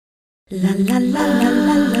La la la la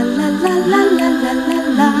la la la la la la la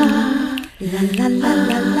la. La la la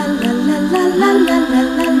la la la la la la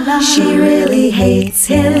la la. She really hates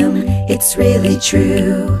him. It's really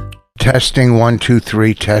true. Testing 1, 2,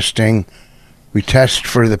 3. Testing. We test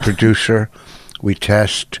for the producer. We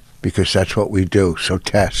test because that's what we do. So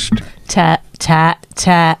test. Tat tat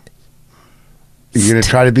tat. You're gonna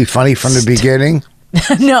try to be funny from the beginning.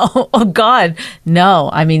 No, oh God, no.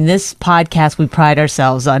 I mean, this podcast, we pride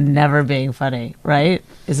ourselves on never being funny, right?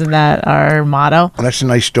 Isn't that our motto? Well, that's a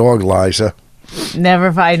nice dog, Liza.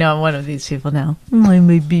 Never. I know I'm one of these people now. My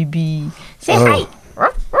baby. Say hi.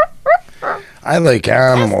 I like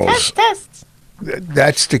animals. Test.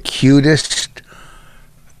 That's the cutest,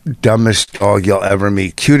 dumbest dog you'll ever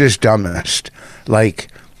meet. Cutest, dumbest. Like,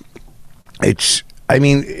 it's a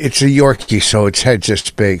Yorkie, so its head's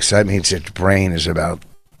just big. So that means its brain is about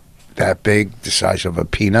that big, the size of a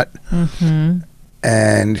peanut. Mm-hmm.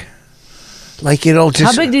 And, like, it'll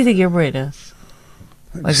just... How big do you think your brain is?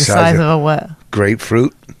 Like the size of a what?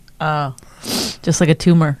 Grapefruit. Oh, just like a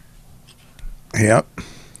tumor. Yep.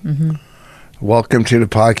 Mm-hmm. Welcome to the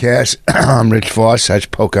podcast. I'm Rich Voss. That's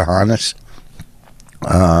Pocahontas.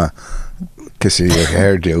 Because of your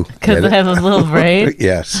hairdo. Because I have a little braid?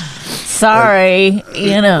 Yes. Sorry,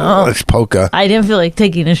 It's Poca. I didn't feel like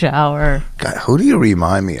taking a shower. God, who do you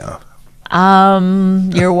remind me of?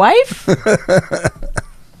 Your wife?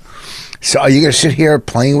 So are you going to sit here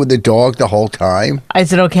playing with the dog the whole time?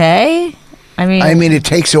 Is it okay? I mean, it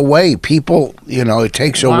takes away people, it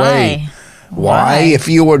takes away. Why? If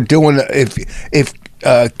you were doing, if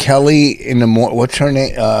Kelly in the morning, what's her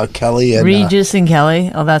name? Kelly and Regis and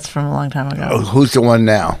Kelly. Oh, that's from a long time ago. Who's the one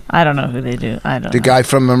now? I don't know who they do. I don't know. The guy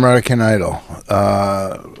from American Idol,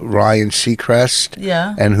 Ryan Seacrest.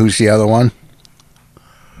 Yeah. And who's the other one?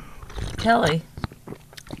 Kelly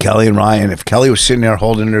and Ryan. If Kelly was sitting there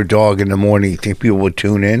holding her dog in the morning, you think people would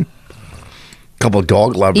tune in? A couple of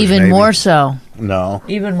dog lovers, even maybe. more so. No.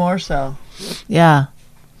 Even more so. Yeah.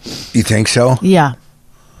 You think so? Yeah.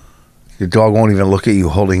 Your dog won't even look at you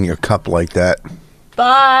holding your cup like that.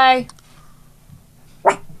 Bye.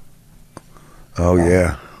 Oh,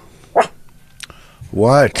 yeah.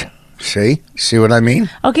 What? See? See what I mean?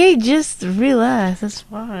 Okay, just relax. That's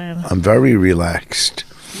fine. I'm very relaxed.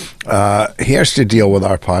 Here's the deal with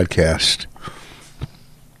our podcast.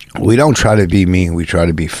 We don't try to be mean. We try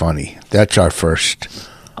to be funny. That's our first.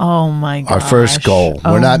 Oh, my gosh. Our first goal.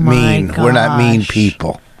 We're not mean. Gosh. We're not mean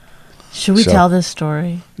people. Should we tell this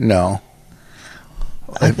story? No.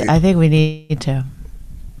 I think we need to.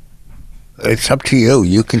 It's up to you.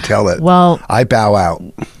 You can tell it. Well, I bow out.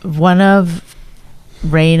 One of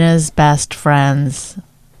Raina's best friends'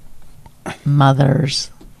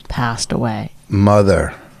 mothers passed away.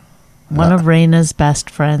 Mother. One of Raina's best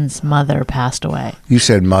friend's mother passed away. You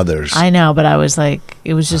said mothers. I know, but I was like,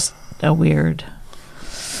 it was just a weird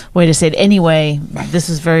way to say it. Anyway, this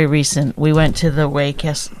is very recent. We went to the wake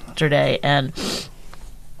yesterday, and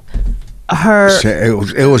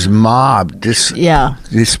it was mobbed.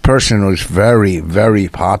 This person was very, very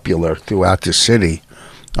popular throughout the city.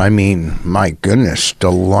 I mean, my goodness,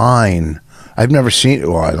 the line. I've never seen it.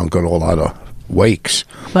 Well, I don't go to a lot of wakes.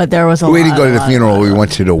 But there was we didn't go to the funeral. We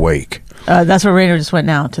went to the wake. That's where Raina just went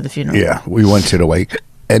now, to the funeral. Yeah, we went to the wake.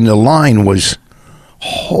 And the line was,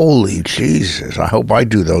 holy Jesus. I hope I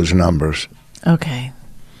do those numbers. Okay.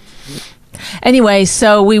 Anyway,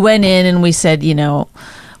 so we went in and we said,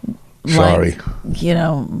 sorry.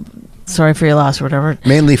 Sorry for your loss or whatever.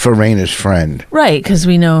 Mainly for Raina's friend. Right, because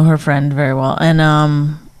we know her friend very well.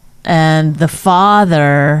 And the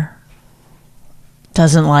father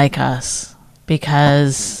doesn't like us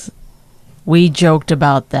because we joked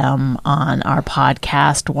about them on our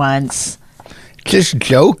podcast once. Just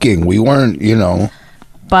joking. We weren't,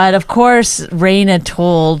 But of course, Raina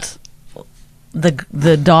told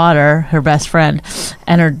the daughter, her best friend,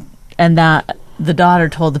 and that the daughter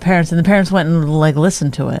told the parents, and the parents went and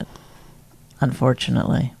listened to it.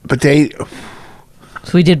 Unfortunately, but so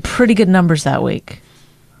we did pretty good numbers that week.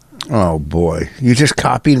 Oh boy, you just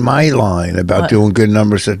copied my line about doing good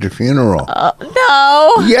numbers at the funeral.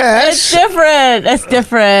 No, yes, it's different. It's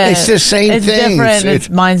different. It's the same thing. It's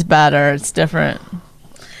different. Mine's better. It's different.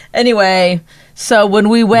 Anyway, so when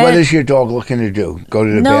we went, what is your dog looking to do? Go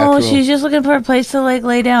to the bathroom? No, she's just looking for a place to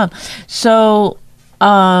lay down. So,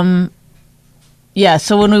 yeah,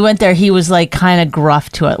 so when we went there, he was kind of gruff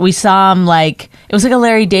to it. We saw him it was like a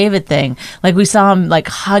Larry David thing. We saw him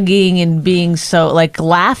hugging and being so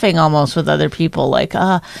laughing almost with other people.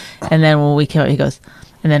 And then when we came out, he goes,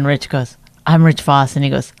 and then Rich goes, "I'm Rich Voss," and he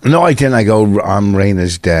goes, "No, I didn't." I go, "I'm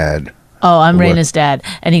Raina's dad." "Oh, I'm Raina's dad,"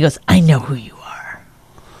 and he goes, "I know who you are."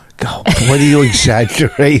 What do you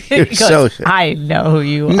exaggerate? You're He goes, I know who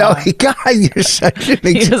you are. No, God, you're such an.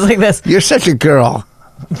 He was like this. You're such a girl.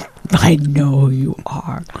 I know who you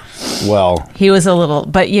are. Well, He was a little,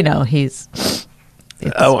 but he's.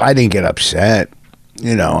 I didn't get upset.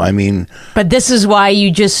 I mean. But this is why you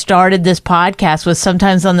just started this podcast. Was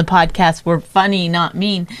sometimes on the podcast we're funny, not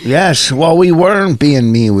mean. Yes. Well, we weren't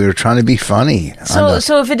being mean. We were trying to be funny.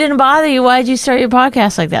 So if it didn't bother you, why did you start your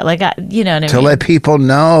podcast like that? Like, you know what I mean? To let people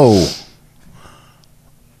know.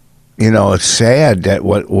 It's sad that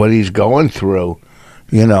what he's going through.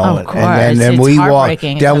 Of course. and then It's we walk.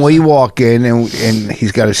 heartbreaking. Then we walk in, and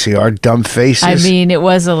he's got to see our dumb faces. I mean, it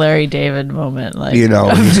was a Larry David moment, like he's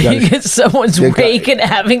being gotta- at someone's wake and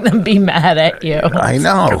having them be mad at you. I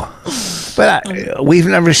know, but we've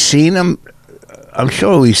never seen him. I'm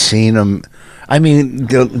sure we've seen him. I mean,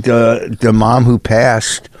 the mom who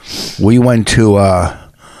passed, we went to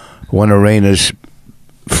one of Raina's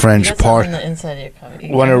friends' party.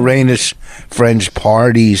 One of Raina's friends'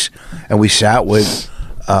 parties, and we sat with.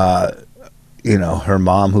 Her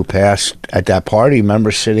mom who passed at that party.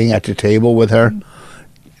 Remember sitting at the table with her,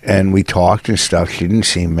 and we talked and stuff. She didn't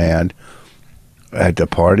seem mad at the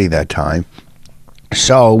party that time,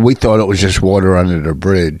 so we thought it was just water under the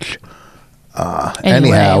bridge. Anyway,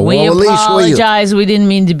 anyhow, we well, at least apologize. We didn't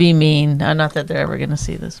mean to be mean. Not that they're ever going to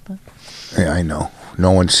see this, but yeah, I know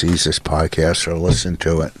no one sees this podcast or listen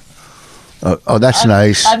to it. Oh, that's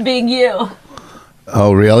nice. I'm being you.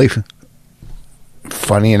 Oh, really?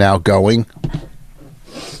 Funny and outgoing.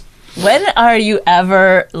 When are you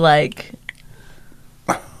ever on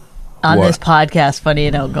What? this podcast funny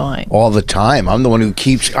and outgoing? All the time. I'm the one who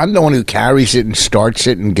carries it and starts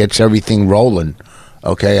it and gets everything rolling.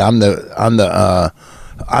 Okay, I'm the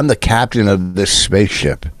captain of this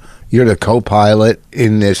spaceship. You're the co-pilot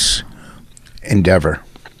in this endeavor.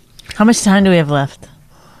 How much time do we have left?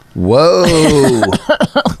 Whoa.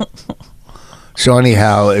 So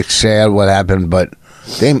anyhow, it's sad what happened, but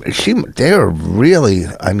they were really,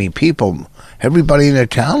 I mean, everybody in the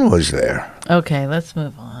town was there. Okay, let's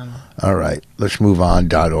move on. All right, let's move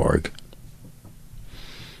on.org.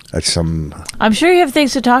 That's some... I'm sure you have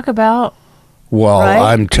things to talk about. Well,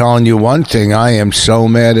 right? I'm telling you one thing. I am so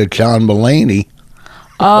mad at John Mulaney.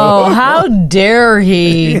 Oh, how dare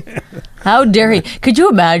he? How dare he? Could you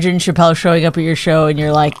imagine Chappelle showing up at your show and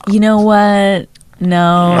you're like, you know what?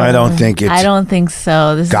 No. I don't think I don't think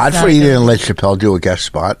so. This Godfrey is not didn't let Chappelle do a guest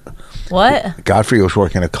spot. What? Godfrey was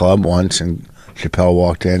working a club once, and Chappelle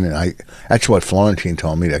walked in, and that's what Florentine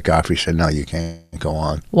told me, that Godfrey said, no, you can't go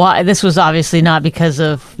on. Why? This was obviously not because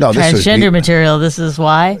of transgender material. This is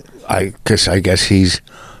why? Because I guess he's,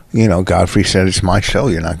 Godfrey said, it's my show.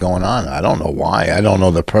 You're not going on. I don't know why. I don't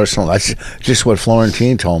know the personal. That's just what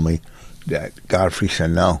Florentine told me, that Godfrey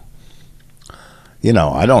said no.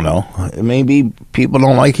 I don't know. Maybe people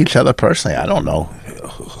don't like each other personally. I don't know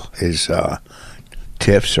his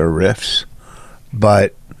tiffs or riffs.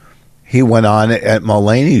 But he went on at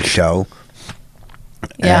Mulaney's show.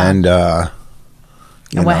 Yeah. And,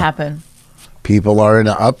 what happened? People are in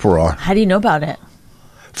an uproar. How do you know about it?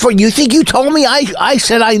 You think you told me? I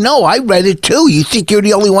said I know. I read it too. You think you're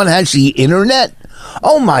the only one who has the internet?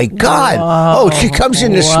 Oh my God! Whoa. Oh, she comes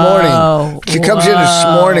in this morning. She comes in this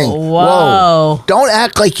morning. Whoa! Don't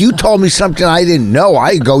act like you told me something I didn't know.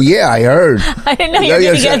 I go, yeah, I heard. I didn't know you were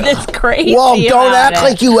going to get this crazy. Well, don't act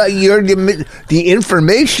it. like you're the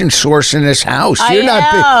information source in this house. You're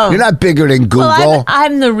am. You're not bigger than Google. Well,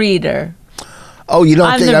 I'm the reader. Oh, you don't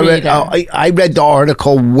I'm think the I read? reader. Oh, I read the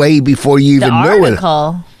article way before you even knew it.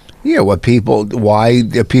 Yeah, why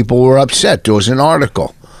the people were upset. There was an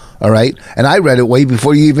article. All right, and I read it way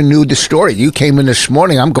before you even knew the story. You came in this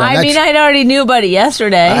morning. I'm going. I already knew about it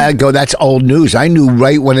yesterday. I go, that's old news. I knew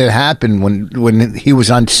right when it happened, when he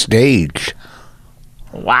was on stage.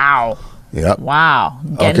 Wow. Yep. Wow.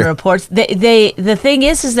 Getting reports. The thing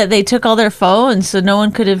is that they took all their phones, so no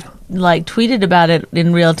one could have tweeted about it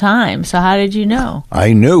in real time. So how did you know?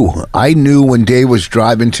 I knew when Dave was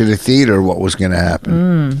driving to the theater what was going to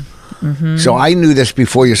happen. Mm-hmm. So I knew this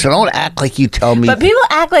before you. So don't act like you tell me. But people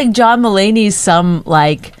act like John Mulaney's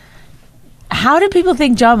how do people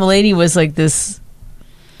think John Mulaney was this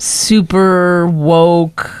super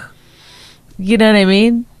woke? You know what I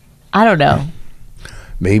mean? I don't know.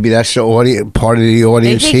 Maybe that's the part of the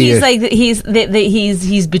audience. They think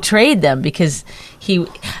he's betrayed them because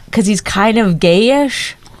he's kind of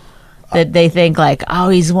gayish. That they think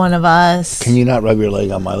he's one of us. Can you not rub your leg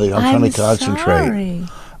on my leg? I'm trying to concentrate. Sorry.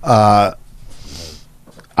 I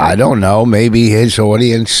don't know. Maybe his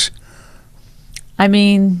audience. I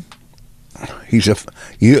mean, I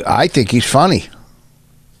think he's funny.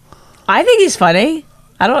 I think he's funny.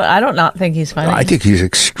 I don't not think he's funny. I think he's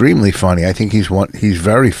extremely funny. I think he's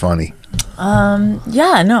very funny.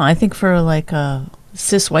 Yeah, no, I think for like a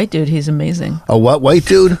cis white dude, he's amazing. A what white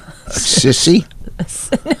dude? A sissy?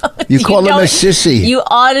 You call him a sissy. You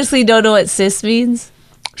honestly don't know what cis means?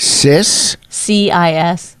 Cis?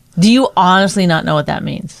 CIS. Do you honestly not know what that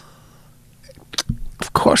means?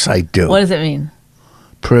 Of course I do. What does it mean?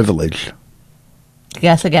 Privileged.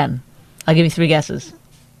 Guess again. I'll give you 3 guesses.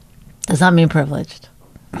 Does not mean privileged.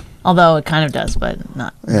 Although it kind of does, but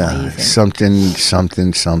not. Yeah, something.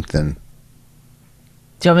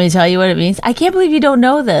 Do you want me to tell you what it means? I can't believe you don't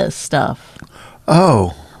know this stuff.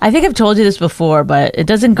 Oh. I think I've told you this before, but it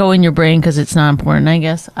doesn't go in your brain because it's not important, I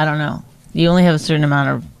guess. I don't know. You only have a certain amount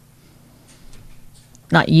of...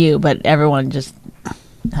 Not you, but everyone just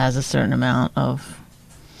has a certain amount of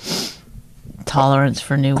tolerance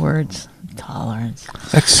for new words. Tolerance.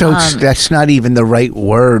 That's not even the right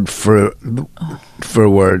word for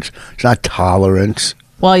words. It's not tolerance.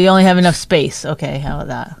 Well, you only have enough space. Okay, how about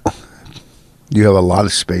that? You have a lot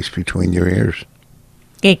of space between your ears.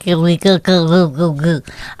 I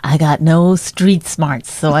got no street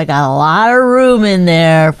smarts, so I got a lot of room in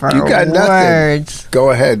there for You got words. nothing.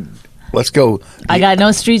 Go ahead. Let's go. I got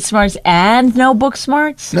no street smarts and no book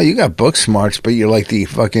smarts? No, you got book smarts, but you're like the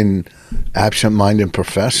fucking absent-minded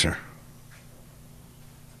professor.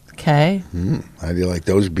 Okay. How do you like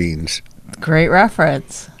those beans? Great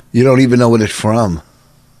reference. You don't even know what it's from.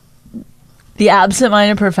 The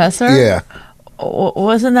absent-minded professor? Yeah.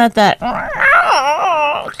 Wasn't that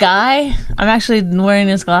guy? I'm actually wearing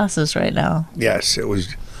his glasses right now. Yes, it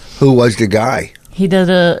was. Who was the guy? He did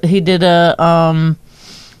a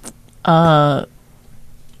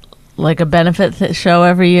like a benefit show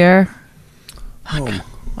every year.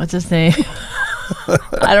 What's his name?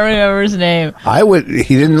 I don't remember his name.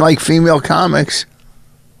 He didn't like female comics.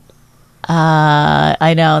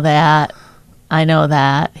 I know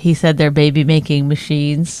that. He said they're baby making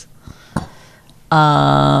machines.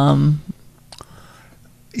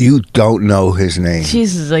 You don't know his name.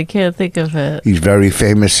 Jesus, I can't think of it. He's very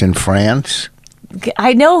famous in France.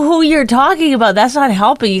 I know who you're talking about. That's not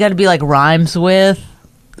helping. You got to be like rhymes with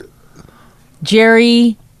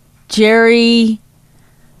Jerry.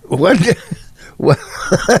 What? What?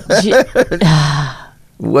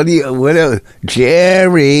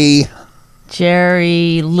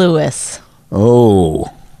 Jerry Lewis.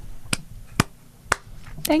 Oh.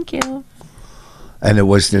 Thank you. And it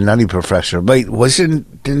was the Nutty Professor. But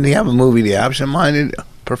didn't he have a movie, The Absent-Minded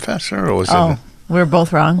Professor? Or was it? We're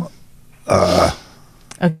both wrong.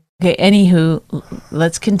 Okay, anywho,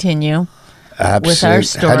 let's continue with our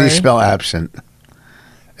story. How do you spell absent?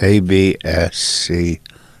 ABSCE.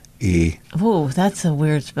 Ooh, that's a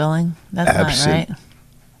weird spelling. That's Absent. not right.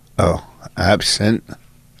 Oh, absent.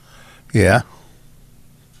 Yeah.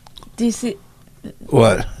 Do you see?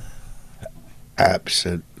 What?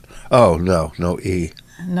 Absent. Oh, no E.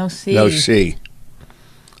 No C. No C.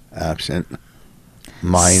 Absent.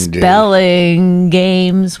 Minded. Spelling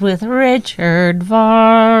games with Richard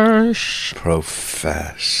Varsh.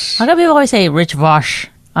 Profess. How come people always say Rich Varsh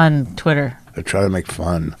on Twitter? I try to make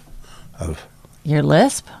fun of. Your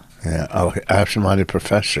lisp? Yeah. Oh, Absent-Minded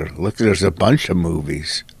Professor. Look, there's a bunch of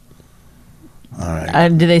movies. All right.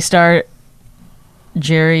 Do they start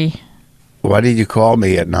Jerry? Why did you call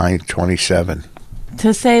me at 9:27?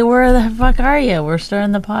 To say, where the fuck are you? We're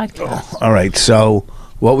starting the podcast. Oh, all right. So,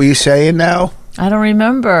 what were you saying now? I don't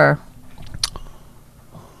remember.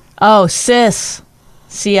 Oh, cis.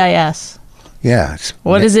 CIS. Yeah.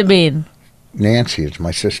 What does it mean? Nancy, it's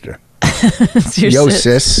my sister. It's your Yo,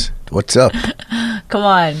 sis. What's up? Come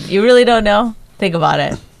on. You really don't know? Think about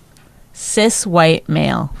it. Cis white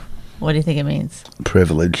male. What do you think it means?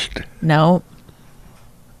 Privileged. No.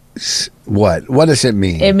 What? What does it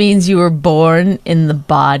mean? It means you were born in the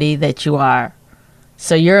body that you are.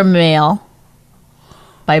 So you're a male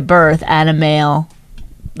by birth and a male.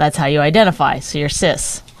 That's how you identify. So you're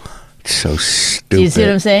cis. It's so stupid. Do you see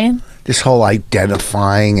what I'm saying? This whole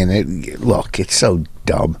identifying and it's so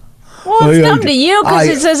dumb. Well, it's dumb to you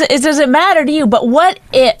because it doesn't matter to you. But what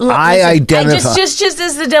it? I identify. Just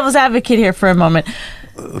as the devil's advocate here for a moment.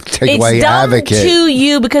 Take away it's dumb advocate. to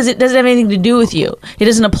you because it doesn't have anything to do with you. It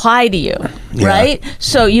doesn't apply to you, Yeah. right?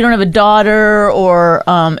 So you don't have a daughter or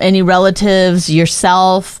any relatives,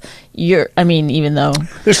 yourself. Even though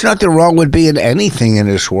there's nothing wrong with being anything in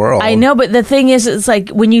this world. I know, but the thing is, it's like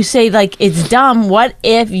when you say like it's dumb. What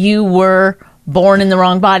if you were born in the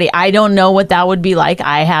wrong body? I don't know what that would be like.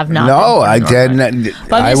 I have not. No, I didn't.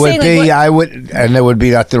 I would be. I would, and there would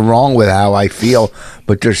be nothing wrong with how I feel.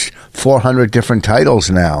 But there's 400 different titles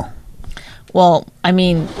now. Well, I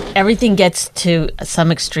mean, everything gets to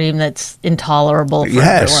some extreme that's intolerable for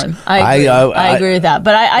Yes. everyone. I agree with that.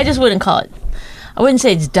 But I just wouldn't call it. I wouldn't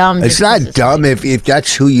say it's dumb. It's just not 'cause dumb if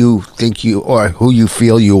that's who you think you or who you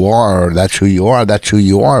feel you are, or that's who you are. That's who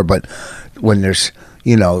you are. But when there's,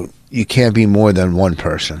 you can't be more than one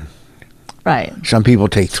person. Right. Some people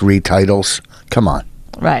take 3 titles. Come on,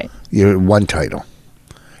 Right. you're one title,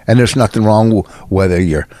 and there's nothing wrong whether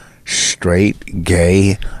you're straight,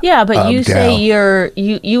 gay. Yeah, but you say down.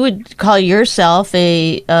 you would call yourself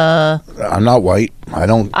a. I'm not white. I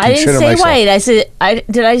don't. I didn't consider say myself. white. I said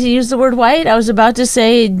did I use the word white? I was about to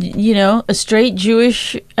say a straight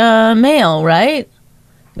Jewish male, right?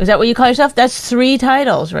 Is that what you call yourself? That's 3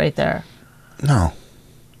 titles right there. No.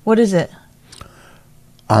 What is it?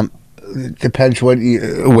 It depends when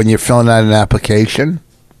you're filling out an application.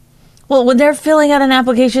 Well, when they're filling out an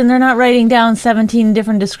application, they're not writing down 17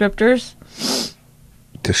 different descriptors.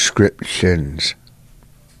 Descriptions.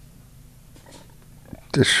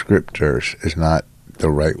 Descriptors is not the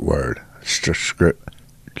right word. It's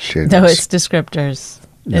descriptions. No, it's descriptors.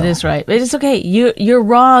 It is right. But it's okay. You're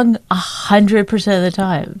wrong 100% of the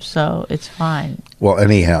time, so it's fine. Well,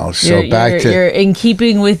 anyhow, so you're in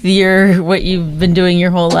keeping with what you've been doing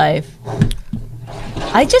your whole life.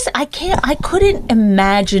 I couldn't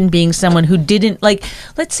imagine being someone who didn't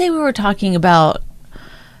let's say we were talking about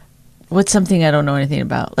what's something I don't know anything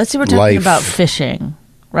about. Let's say we're talking life. about fishing,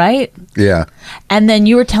 right? Yeah. And then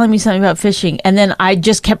you were telling me something about fishing, and then I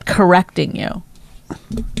just kept correcting you.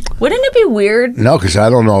 Wouldn't it be weird? No, because I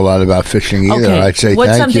don't know a lot about fishing either. Okay. I'd say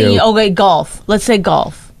what's thank something you. Okay, golf. Let's say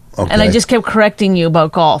golf. Okay. And I just kept correcting you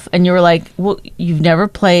about golf, and you were like, "Well, you've never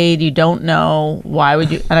played. You don't know. Why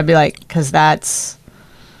would you?" And I'd be like, "Because that's."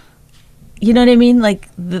 You know what I mean? Like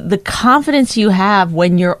the confidence you have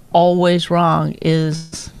when you're always wrong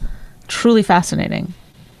is truly fascinating.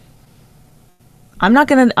 I'm not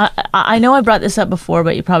gonna. I know I brought this up before,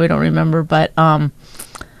 but you probably don't remember. But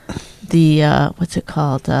the what's it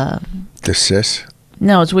called? The cis.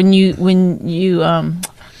 No, it's when you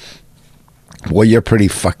Well, you're pretty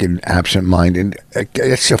fucking absent-minded.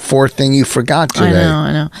 It's the 4th thing you forgot today.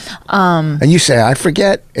 I know. And you say I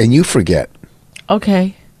forget, and you forget.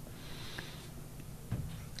 Okay.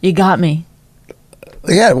 You got me.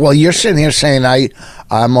 Yeah, well, you're sitting here saying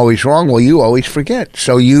I'm always wrong. Well, you always forget.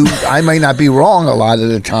 So I may not be wrong a lot of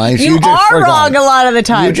the times. You just are forgot. wrong a lot of the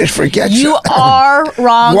time. You just forget. You are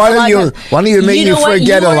wrong. Why a lot don't of times. you make me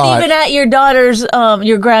forget you a lot? Even at your daughter's,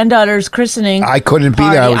 your granddaughter's christening. I couldn't be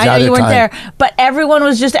party. there. I was I know out you of weren't time. there, but everyone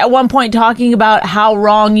was just at one point talking about how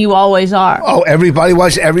wrong you always are. Oh, everybody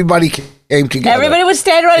was. Everybody came together. Everybody was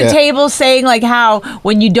standing around a table saying like how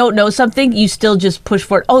when you don't know something, you still just push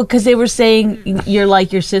for it. Oh, because they were saying you're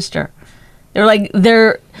like your sister.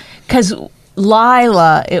 Because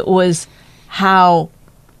Lila, it was how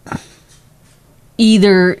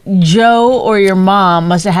either Joe or your mom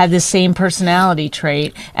must have had the same personality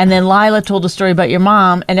trait. And then Lila told a story about your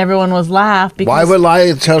mom, and everyone was laughed because Why would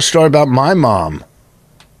Lila tell a story about my mom?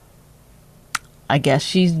 I guess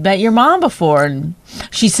she's met your mom before, and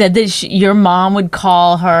she said that your mom would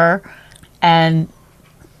call her and,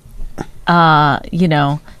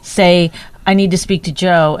 say, I need to speak to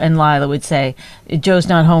Joe. And Lila would say, Joe's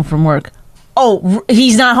not home from work. Oh,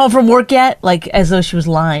 he's not home from work yet? Like, as though she was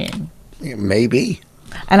lying. Maybe.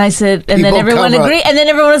 And I said, and then everyone agreed. And then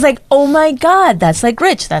everyone was like, oh my God, that's like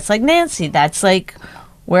Rich. That's like Nancy. That's like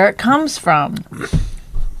where it comes from.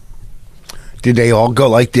 Did they all go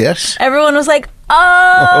like this? Everyone was like,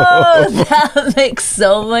 oh, that makes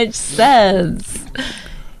so much sense.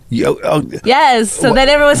 Yes. So then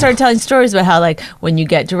everyone started telling stories about how, like, when you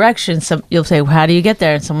get directions, you'll say, well, how do you get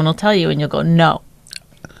there? And someone will tell you, and you'll go, no.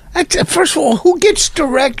 First of all, who gets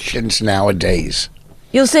directions nowadays?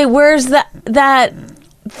 You'll say, where's that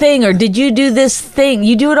thing? Or did you do this thing?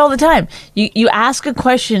 You do it all the time. You ask a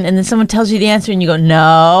question, and then someone tells you the answer, and you go,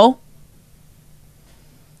 no.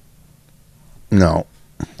 No.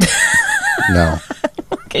 No.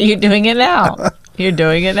 Okay, you're doing it now. You're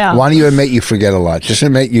doing it now. Why don't you admit you forget a lot? Just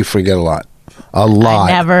admit you forget a lot. A lot.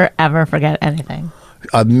 I never, ever forget anything.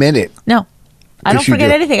 Admit it. No. I don't Yes, you forget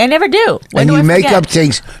do. anything. I never do. When And do you I make forget? up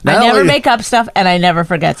things. I never make up stuff, and I never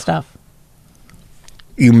forget stuff.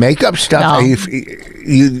 You make up stuff. No. And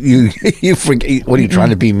you forget. What are you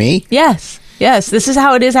trying to be me? Yes. Yes. This is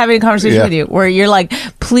how it is having a conversation Yeah. with you, where you're like,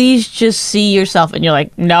 please just see yourself. And you're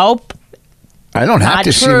like, nope. I don't have Not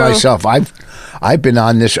to see true. myself. I've been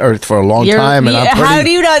on this earth for a long time, and I'm pretty. How do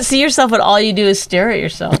you not see yourself when all you do is stare at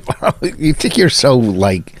yourself? You think you're so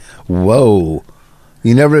like, whoa?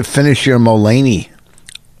 You never finish your Mulaney.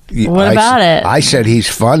 What about it? I said he's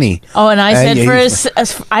funny. Oh, and I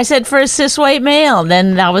said for a cis white male.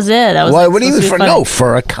 Then that was it. That was Well, like, what do you supposed to for? be funny. No,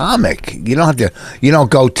 for a comic. You don't have to. You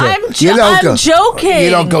don't go to. I'm I'm joking. You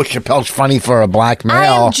don't go. Chappelle's funny for a black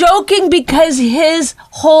male. I'm joking because his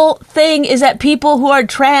whole thing is that people who are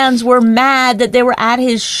trans were mad that they were at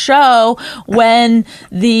his show when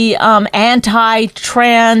the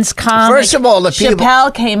anti-trans comic First of all, the people.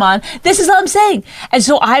 Chappelle came on. This is all I'm saying. And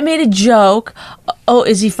so I made a joke. Oh,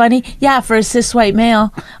 is he funny? Yeah, for a cis white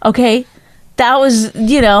male. Okay. That was,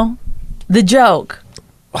 the joke.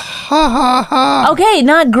 Ha ha ha. Okay,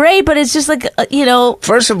 not great, but it's just like,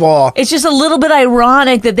 First of all, it's just a little bit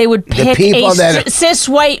ironic that they would pick people a cis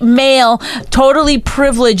white male, totally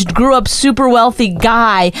privileged, grew up super wealthy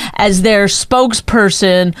guy as their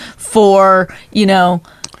spokesperson for,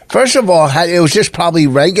 first of all, it was just probably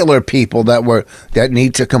regular people that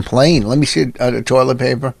need to complain. Let me see the toilet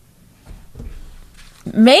paper.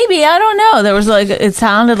 Maybe, I don't know. There was it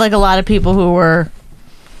sounded like a lot of people who were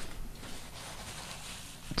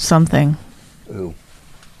something. Ooh.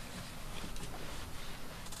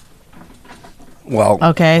 Well,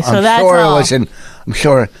 okay, so that's all. I'm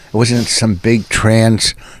sure it wasn't some big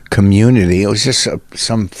trans community. It was just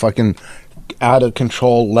some fucking out of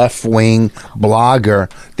control left wing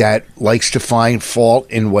blogger that likes to find fault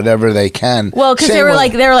in whatever they can. Well, because they were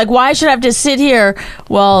like, why should I have to sit here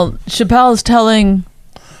while Chappelle's telling?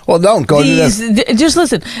 Well, don't go to the. Just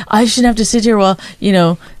listen. I shouldn't have to sit here while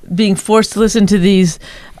being forced to listen to these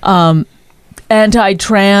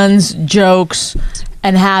anti-trans jokes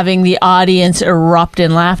and having the audience erupt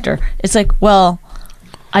in laughter. It's like, well,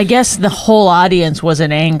 I guess the whole audience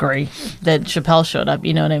wasn't angry that Chappelle showed up.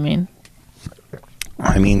 You know what I mean?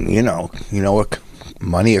 I mean, you know what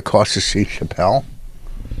money it costs to see Chappelle?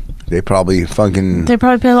 They probably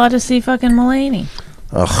pay a lot to see fucking Mulaney.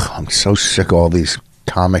 Ugh, I'm so sick of all these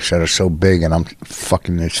comics that are so big, and I'm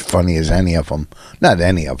fucking as funny as any of them. Not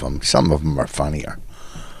any of them. Some of them are funnier,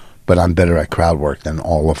 but I'm better at crowd work than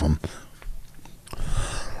all of them.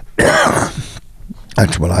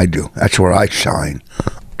 That's what I do. That's where I shine.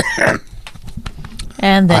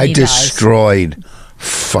 And then I destroyed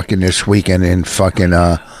fucking this weekend in fucking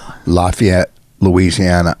Lafayette,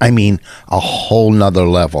 Louisiana. I mean, a whole nother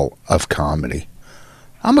level of comedy.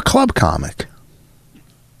 I'm a club comic.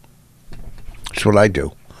 That's what I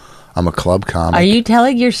do. I'm a club comic. Are you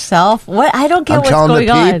telling yourself? What? I don't get what's going on. I'm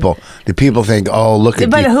telling the people. The people think, oh, look at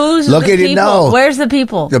But who's look the at people? it. No. Where's the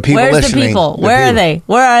people? The people Where's listening. the people? The Where are people. they?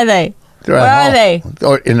 Where are they? They're Where at are they? home.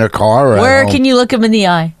 Or in their car. Or Where at home. can you look them in the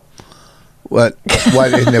eye? What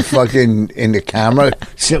in the fucking in the camera?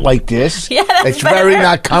 Sit like this? Yeah, that's it's very better.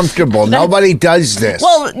 not comfortable. Nobody does this.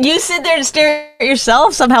 Well, you sit there and stare at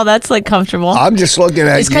yourself. Somehow that's like comfortable. I'm just looking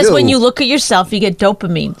at It's because when you look at yourself, you get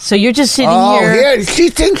dopamine. So you're just sitting here. Oh, yeah. She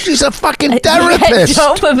thinks she's a fucking You get therapist.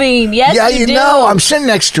 dopamine. Yes, Yeah, you do. know. I'm sitting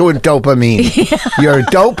next to a dopamine. You're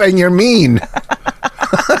dope and you're mean.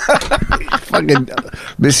 Fucking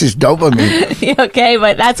Mrs. Dopamine. Okay,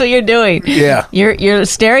 but that's what you're doing. Yeah. You're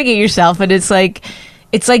staring at yourself, and it's like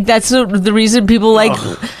that's the reason people like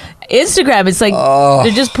Instagram. It's like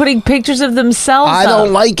they're just putting pictures of themselves. I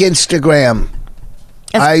don't like Instagram.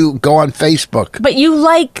 I go on Facebook. But you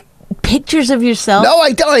like pictures of yourself? No,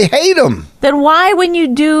 I don't. I hate them. Then why, when you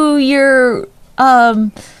do your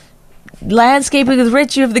landscaping with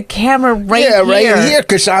Rich, you have the camera right here? Yeah, right here,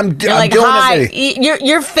 because I'm like, doing hi. it.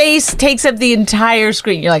 Your face takes up the entire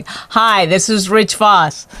screen. You're like, hi, this is Rich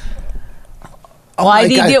Voss. Why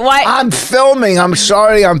do you do? Why? I'm filming. I'm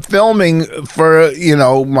sorry. I'm filming for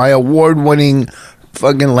my award-winning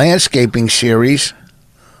fucking landscaping series,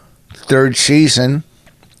 3rd season.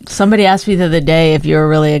 Somebody asked me the other day if you were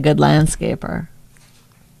really a good landscaper.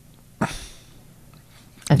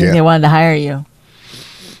 I think they wanted to hire you.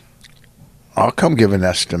 I'll come give an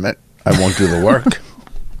estimate. I won't do the work.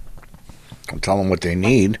 I'll tell them what they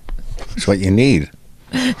need. That's what you need.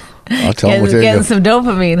 I'll tell them what they getting some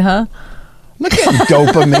dopamine, huh? Look at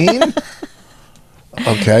dopamine.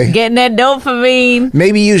 Okay. Getting that dopamine.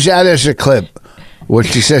 Maybe use that as a clip. What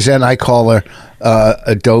she says, and I call her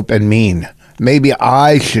a dope and mean. Maybe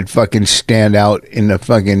I should fucking stand out in the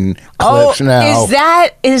fucking clips now.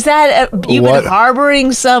 Is that you've been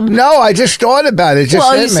harboring some? No, I just thought about it.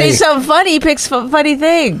 You say something funny, picks funny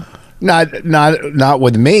thing. Not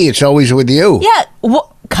with me. It's always with you. Yeah,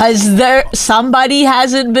 because somebody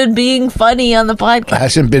hasn't been being funny on the podcast.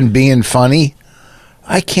 Hasn't been being funny.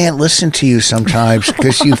 I can't listen to you sometimes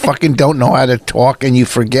because you fucking don't know how to talk and you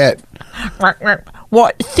forget.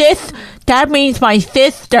 What, sis? That means my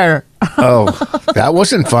sister. Oh, that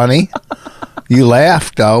wasn't funny. You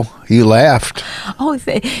laughed, though. You laughed. Oh,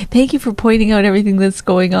 thank you for pointing out everything that's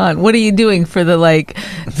going on. What are you doing for the, like,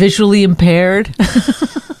 visually impaired?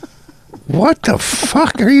 What the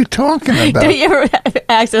fuck are you talking about? Do you ever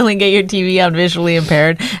accidentally get your TV on visually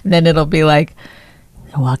impaired? And then it'll be like,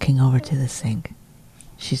 they're walking over to the sink.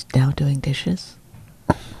 She's now doing dishes.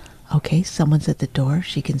 Okay, someone's at the door.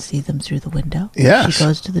 She can see them through the window. Yes. She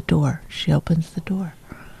goes to the door. She opens the door.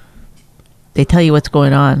 They tell you what's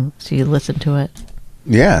going on, so you listen to it.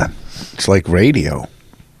 Yeah, it's like radio.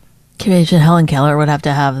 Can you imagine Helen Keller would have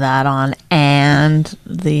to have that on and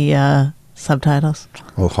the subtitles?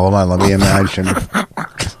 Well, hold on. Let me imagine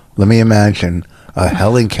a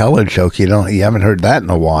Helen Keller joke. You haven't heard that in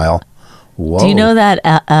a while. Whoa. Do you know that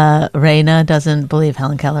Raina doesn't believe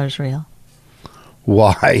Helen Keller is real?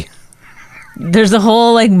 Why? There's a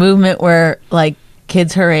whole like movement where like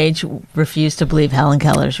kids her age refuse to believe Helen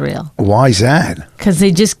Keller's real. Why is that? Because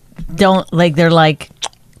they just don't like. They're like,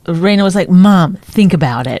 Raina was like, Mom, think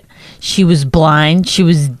about it. She was blind. She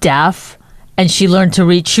was deaf. And she learned to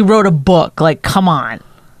read. She wrote a book. Like, come on.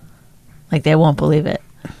 Like, they won't believe it.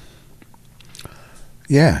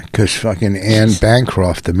 Yeah, because fucking Anne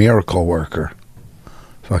Bancroft, the miracle worker,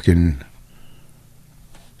 fucking...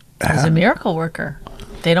 Is a miracle worker.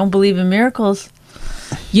 They don't believe in miracles.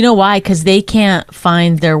 You know why? Because they can't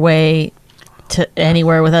find their way to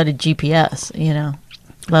anywhere without a GPS, you know?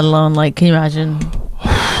 Let alone, like, can you imagine?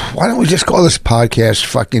 Why don't we just call this podcast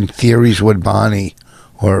fucking Theories with Bonnie?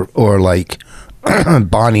 Or like...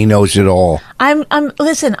 Bonnie knows it all.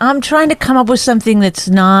 Listen, I'm trying to come up with something that's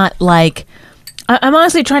not like, I'm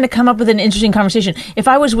honestly trying to come up with an interesting conversation. If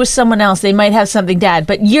I was with someone else, they might have something to add,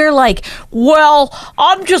 but you're like, well,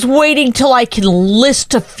 I'm just waiting till I can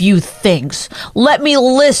list a few things. Let me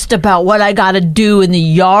list about what I got to do in the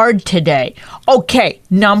yard today. Okay,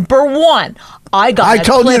 number one, I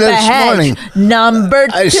told you this morning. Number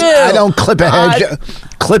two, I don't clip a hedge.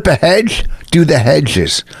 Clip a hedge? Do the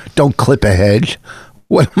hedges. Don't clip a hedge.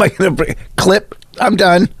 What am I going to bring? Clip? I'm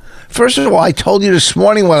done. First of all, I told you this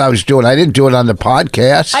morning what I was doing. I didn't do it on the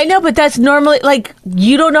podcast. I know, but that's normally, like,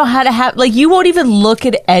 you don't know how to have, like, you won't even look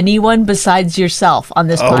at anyone besides yourself on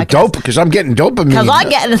this podcast. Dope, because I'm getting dopamine. Because I'm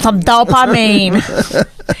getting some dopamine.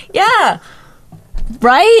 Yeah.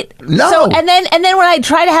 Right? No. So, and then when I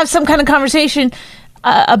try to have some kind of conversation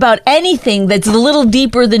about anything that's a little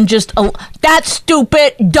deeper than just that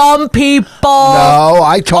stupid dumb people. No,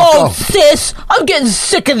 I talk. Oh, sis, I'm getting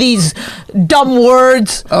sick of these dumb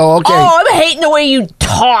words. Oh, okay. Oh, I'm hating the way you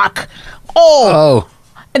talk. Oh.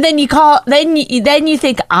 And then then you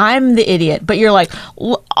think I'm the idiot, but you're like,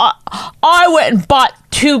 I went and bought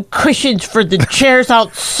 2 cushions for the chairs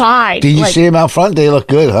outside. Did you see them out front? They look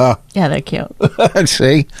good, huh? Yeah, they're cute.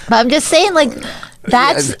 See? But I'm just saying, like,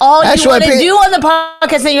 that's all you want to do on the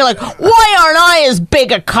podcast, and you're like, why aren't I as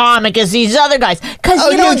big a comic as these other guys? Because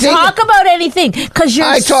you don't talk about anything. Because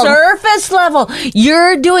you're surface level.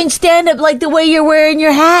 You're doing stand-up like the way you're wearing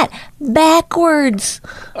your hat. Backwards.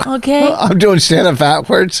 Okay? I'm doing stand-up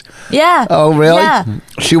backwards? Yeah. Oh, really? Yeah.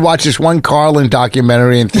 She watches one Carlin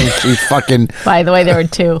documentary and thinks she's fucking... By the way, there were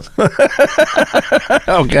 2.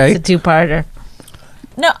 Okay. It's a 2-parter.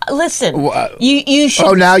 No, listen. You should.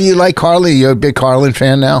 Oh, now you like Carlin? You're a big Carlin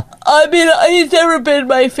fan now? I mean, he's never been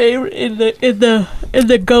my favorite in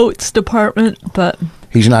the goats department, but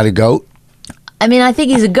he's not a goat. I mean, I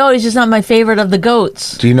think he's a goat. He's just not my favorite of the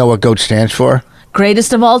goats. Do you know what GOAT stands for?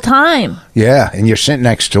 Greatest of all time. Yeah, and you're sitting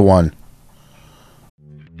next to one.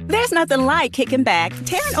 There's nothing like kicking back,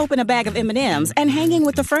 tearing open a bag of M&Ms, and hanging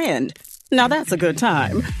with a friend. Now that's a good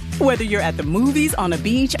time. Whether you're at the movies, on a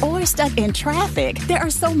beach, or stuck in traffic, there are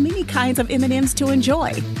so many kinds of M&Ms to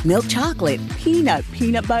enjoy. Milk chocolate, peanut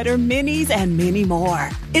butter, minis, and many more.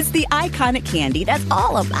 It's the iconic candy that's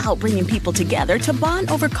all about bringing people together to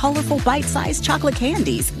bond over colorful bite-sized chocolate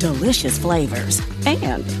candies, delicious flavors,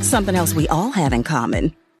 and something else we all have in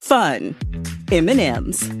common. Fun.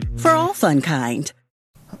 M&Ms. For all fun kind.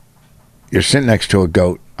 You're sitting next to a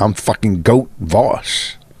goat. I'm fucking Goat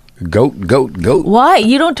Voss. Goat. Why?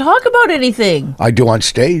 You don't talk about anything. I do on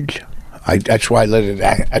stage. That's why I let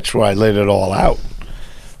it all out.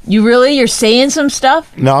 You really? You're saying some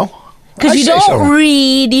stuff? No. Because you don't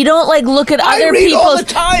read. You don't like look at other people's. All the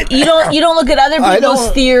time. You don't look at other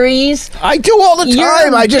people's theories. I do all the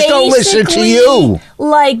time. I just don't listen to you.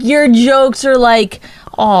 Like your jokes are like,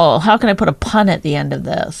 oh, how can I put a pun at the end of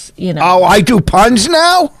this? You know. Oh, I do puns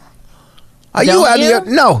now? Are you out of your...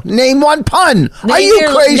 No, name one pun. Are you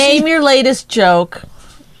crazy? Name your latest joke.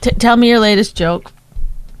 Tell me your latest joke.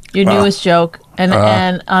 Your newest joke. And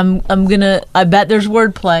I'm gonna... I bet there's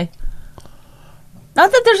wordplay.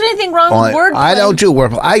 Not that there's anything wrong with wordplay. I don't do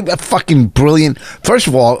wordplay. I'm a fucking brilliant. First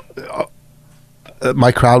of all,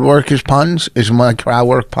 my crowd work is puns. Is my crowd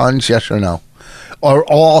work puns? Yes or no? Are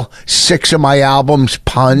all 6 of my albums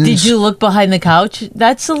puns? Did you look behind the couch?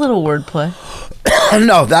 That's a little wordplay.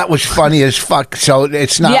 No, that was funny as fuck. So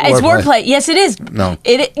it's not. Yeah, it's wordplay. Yes, it is. No,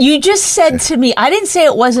 you just said to me. I didn't say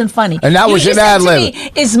it wasn't funny. And that was an ad lib.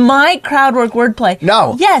 Is my crowd work wordplay?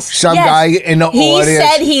 No. Yes. Some guy in the audience. He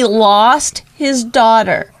said he lost his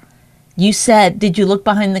daughter. You said, "Did you look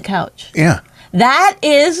behind the couch?" Yeah. That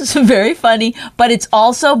is very funny, but it's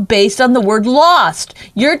also based on the word lost.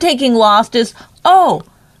 You're taking lost as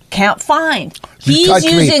can't find. He's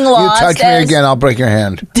using lost. You touch me again, I'll break your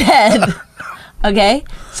hand. Dead. Okay,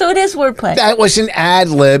 so it is wordplay. That was an ad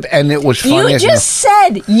lib, and it was funny. You just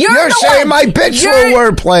said you're saying my bits were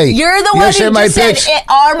wordplay. You're the one who just said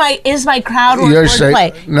is my crowd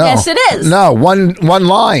wordplay. No, yes, it is. No, one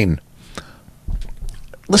line.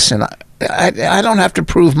 Listen, I don't have to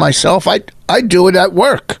prove myself. I do it at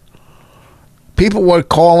work. People were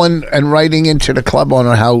calling and writing into the club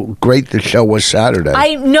owner how great the show was Saturday.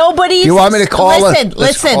 You want me to call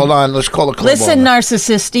Listen. Hold on. Let's call the club Listen, owner.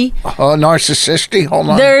 narcissisty. Oh, narcissisty? Hold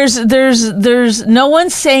on. There's no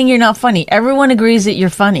one's saying you're not funny. Everyone agrees that you're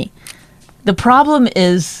funny. The problem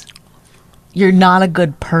is you're not a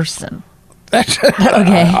good person.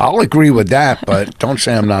 Okay. I'll agree with that, but don't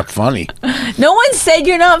say I'm not funny. No one said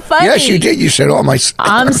you're not funny. Yes, you did. You said all my...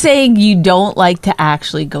 I'm saying you don't like to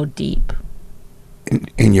actually go deep.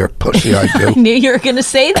 In your pussy, I do. I knew you were going to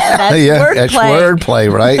say that. That's wordplay. That's wordplay,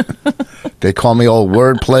 right? They call me old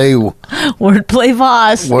wordplay. Wordplay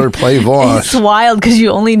Voss. Wordplay Voss. It's wild because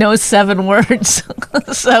you only know 7 words.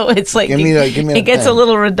 So it's like it gets a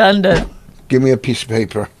little redundant. Give me a piece of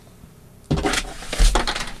paper.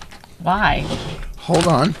 Why? Hold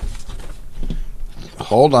on.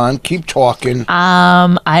 Keep talking.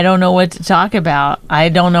 I don't know what to talk about. I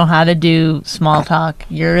don't know how to do small talk.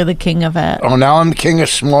 You're the king of it. Oh, now I'm the king of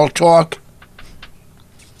small talk?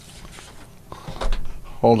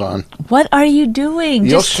 Hold on. What are you doing?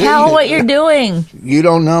 You'll Just tell what you're doing. You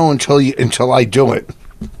don't know until I do it.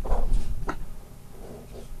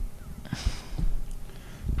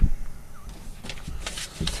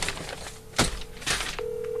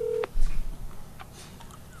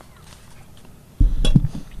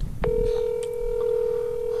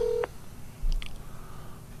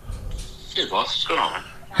 Hey, boss. What's going on, man?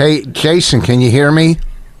 Hey, Jason, can you hear me?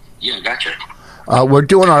 Yeah, gotcha. We're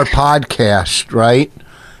doing our podcast, right?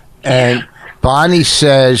 And Bonnie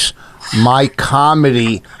says my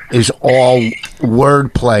comedy is all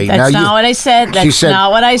wordplay. That's not what I said. That's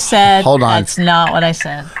not what I said. Hold on. That's not what I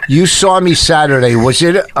said. You saw me Saturday.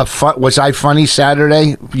 Was I funny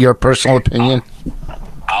Saturday? Your personal opinion?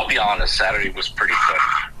 I'll be honest. Saturday was pretty funny.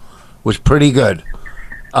 Was pretty good. It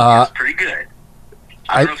was pretty good.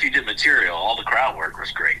 I don't know if you did material. All the crowd work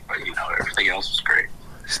was great, but everything else was great.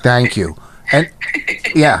 Thank you. And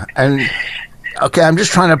okay, I'm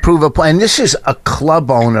just trying to prove a point. And this is a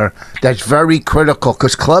club owner that's very critical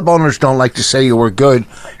because club owners don't like to say you were good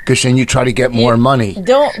because then you try to get more money.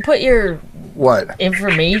 Don't put your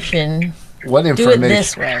information. What information? Do it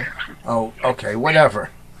this way. Oh, okay, whatever.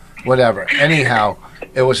 Anyhow,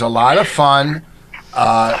 it was a lot of fun.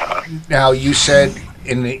 Now, you said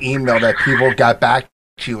in the email that people got back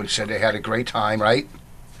to you and said they had a great time, right?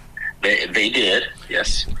 They did,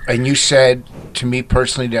 yes. And you said to me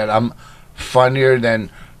personally that I'm funnier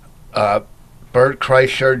than Bert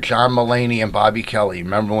Kreischer, John Mulaney, and Bobby Kelly.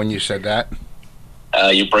 Remember when you said that?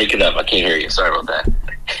 You break it up. I can't hear you. Sorry about that.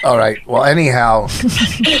 All right. Well, anyhow,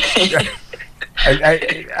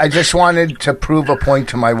 I just wanted to prove a point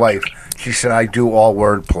to my wife. She said I do all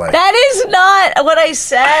wordplay. That is not what I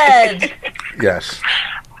said. Yes.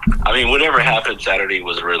 I mean, whatever happened Saturday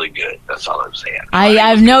was really good. That's all I'm saying. I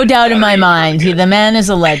have no doubt in my mind. The man is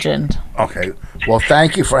a legend. Okay. Well,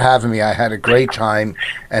 thank you for having me. I had a great time.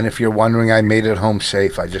 And if you're wondering I made it home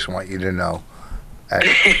safe, I just want you to know.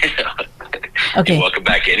 Okay. You're welcome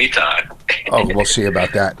back anytime. Oh, we'll see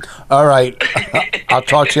about that. All right. I'll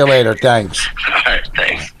talk to you later. Thanks. All right.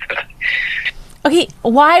 Thanks. Okay.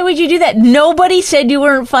 Why would you do that? Nobody said you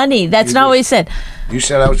weren't funny. That's not what he said. You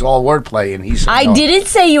said I was all wordplay, and he said I no. didn't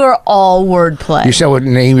say you were all wordplay. You said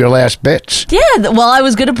name your last bits. Yeah, well, I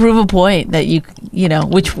was going to prove a point that you know,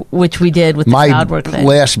 which we did with the crowd work thing.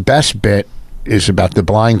 My last best bit is about the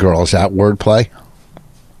blind girl. Is that wordplay?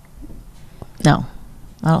 No,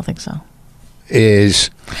 I don't think so.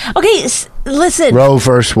 Okay, listen. Roe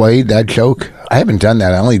versus Wade, that joke? I haven't done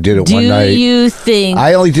that. I only did it one night. Do you think...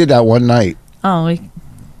 I only did that one night. Oh,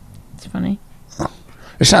 it's funny.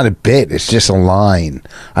 It's not a bit. It's just a line.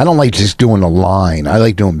 I don't like just doing a line. I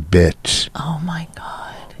like doing bits. Oh my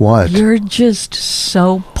God. What? You're just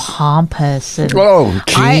so pompous. And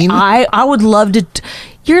Gene? I would love to.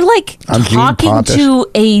 You're like I'm talking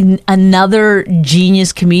to another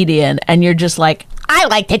genius comedian, and you're just like, I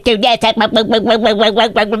like to do this.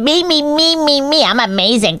 Me. I'm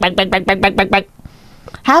amazing.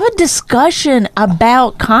 Have a discussion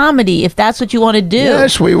about comedy if that's what you want to do.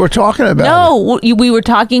 Yes, we were talking about it. We were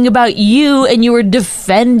talking about you, and you were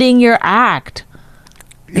defending your act.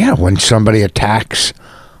 Yeah, when somebody attacks,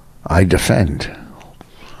 I defend.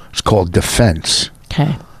 It's called defense.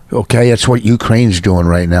 Okay. Okay, that's what Ukraine's doing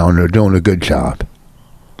right now, and they're doing a good job.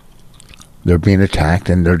 They're being attacked,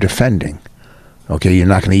 and they're defending. Okay, you're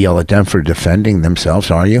not going to yell at them for defending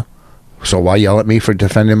themselves, are you? So why yell at me for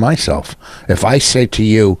defending myself? If I say to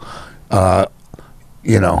you,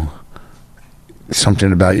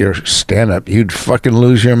 something about your stand-up, you'd fucking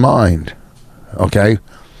lose your mind. Okay?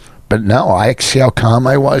 But no, I see how calm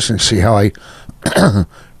I was and see how I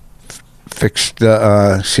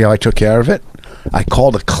see how I took care of it. I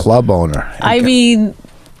called a club owner. I mean,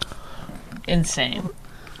 insane.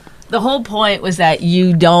 The whole point was that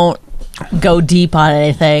you don't go deep on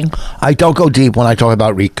anything. I don't go deep when I talk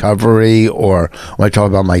about recovery or when I talk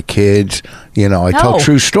about my kids. I tell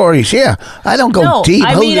true stories. Yeah, I don't go deep.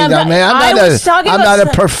 I'm not a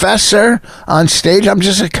professor on stage. I'm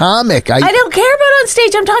just a comic. I don't care about on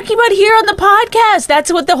stage. I'm talking about here on the podcast.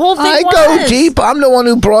 That's what the whole thing was. I go deep. I'm the one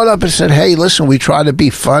who brought up and said, hey, listen, we try to be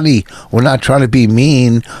funny. We're not trying to be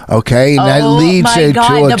mean, okay? And that leads into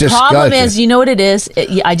a discussion. The problem is, you know what it is?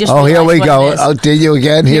 I just here we go. I'll tell you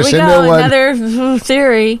again. Here we go. Another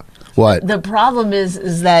theory. What? The problem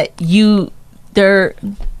is that they're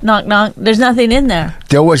knock. There's nothing in there.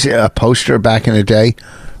 There was a poster back in the day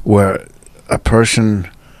where a person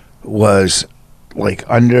was like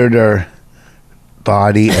under their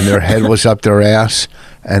body and their head was up their ass,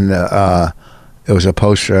 and it was a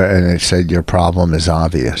poster and it said, your problem is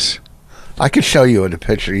obvious. I could show you in a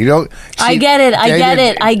picture. You don't. I get it.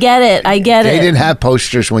 They didn't have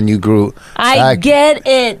posters when you grew. I get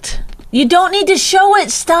it. You don't need to show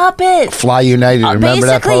it. Stop it. Fly United. Remember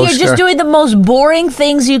that poster? Basically, you're just doing the most boring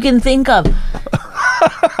things you can think of.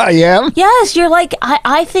 I am? Yes, you're like,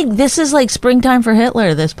 I think this is like springtime for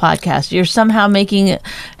Hitler, this podcast. You're somehow making it,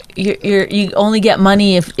 you only get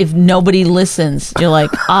money if nobody listens. You're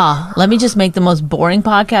like, let me just make the most boring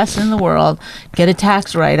podcast in the world, get a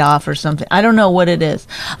tax write-off or something. I don't know what it is.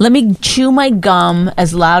 Let me chew my gum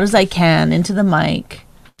as loud as I can into the mic.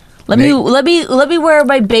 Let me wear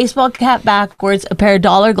my baseball cap backwards, a pair of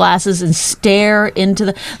dollar glasses, and stare into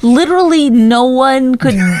the. Literally, no one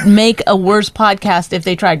could make a worse podcast if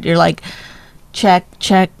they tried. You're like, check.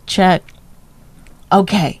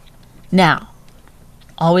 Okay, now,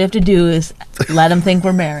 all we have to do is let them think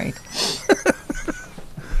we're married.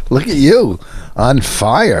 Look at you, on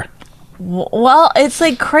fire. Well, it's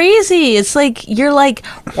like crazy. It's like, you're like,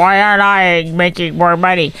 why aren't I making more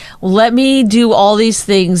money? Let me do all these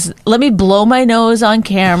things. Let me blow my nose on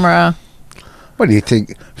camera. What do you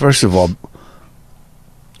think? First of all,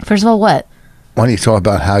 what? Why don't you talk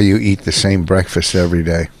about how you eat the same breakfast every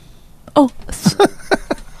day? Oh,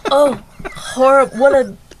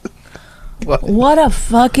 horrible. What a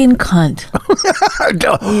fucking cunt.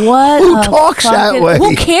 Who talks that way?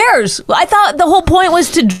 Who cares? I thought the whole point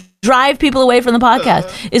was to drive people away from the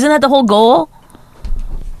podcast. Isn't that the whole goal?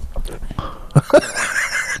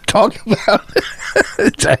 Talk about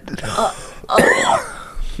it.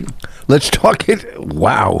 Let's talk it.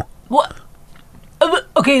 Wow. What?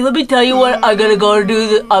 Okay, let me tell you what I'm gonna go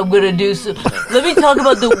do. Let me talk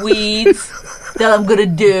about the weeds that I'm gonna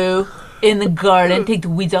do in the garden. Take the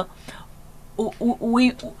weeds out.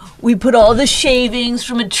 We put all the shavings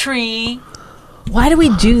from a tree. Why do we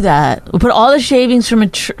do that? We put all the shavings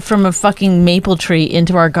from a fucking maple tree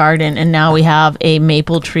into our garden, and now we have a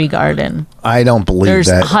maple tree garden. I don't believe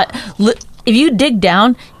that. If you dig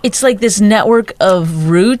down, it's like this network of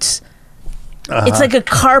roots. It's like a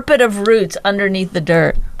carpet of roots underneath the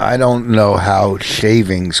dirt. I don't know how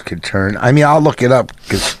shavings could turn. I mean, I'll look it up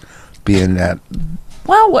because being that.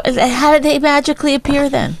 Well, how did they magically appear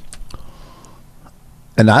then?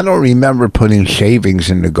 And I don't remember putting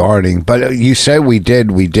shavings in the garden, but you said we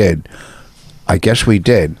did. I guess we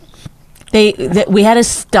did. We had a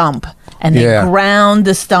stump, and they ground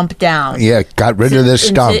the stump down. Yeah, got rid of the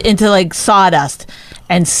stump. Into like sawdust.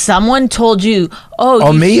 And someone told you,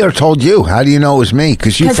 me or told you? How do you know it was me?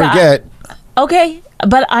 Because you forget. Okay,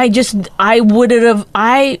 but I would have.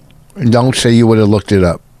 Don't say you would have looked it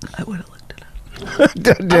up. I would have looked it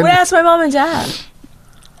up. I would ask my mom and dad.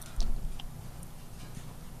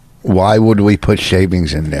 Why would we put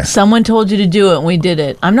shavings in there? Someone told you to do it and we did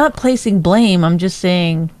it. I'm not placing blame. I'm just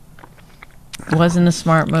saying it wasn't a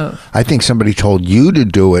smart move. I think somebody told you to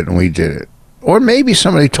do it and we did it. Or maybe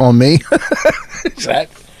somebody told me. Is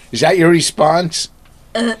that your response?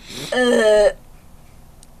 Let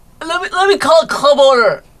me call a club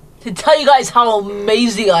owner to tell you guys how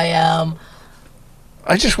amazing I am.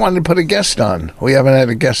 I just wanted to put a guest on. We haven't had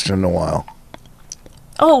a guest in a while.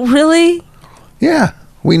 Oh, really? Yeah,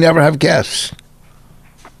 we never have guests.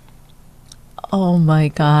 Oh my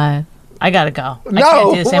God. I gotta go. I No.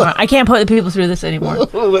 can't do this anymore. I can't put the people through this anymore.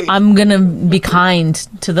 I'm gonna be kind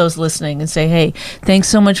to those listening and say, hey, thanks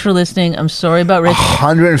so much for listening. I'm sorry about Rich.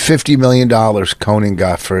 $150 million Conan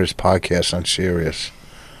got for his podcast on Sirius.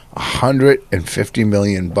 $150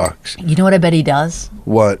 million. You know what I bet he does?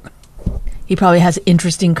 What? He probably has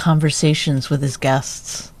interesting conversations with his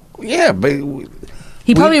guests. Yeah, but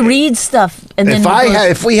He probably reads stuff and then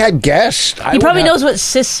if we had guests, he probably knows what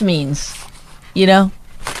cis means. You know?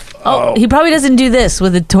 Oh, he probably doesn't do this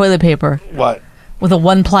with the toilet paper. What? With a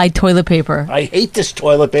one-ply toilet paper. I hate this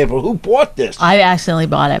toilet paper. Who bought this? I accidentally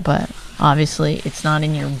bought it, but obviously it's not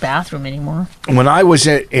in your bathroom anymore. When I was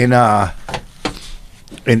in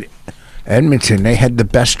Edmonton, they had the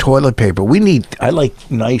best toilet paper. I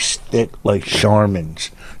like nice, thick, like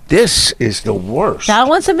Charmin's. This is the worst. That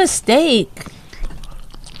one's a mistake.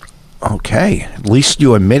 Okay, at least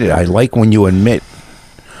you admit it. I like when you admit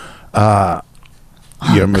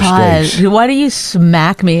your mistakes. God, why do you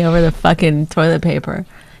smack me over the fucking toilet paper?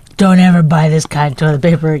 Don't ever buy this kind of toilet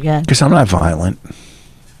paper again. Because I'm not violent.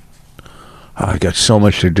 I got so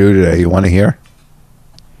much to do today. You want to hear?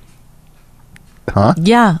 Huh?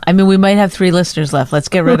 Yeah, I mean, we might have 3 listeners left. Let's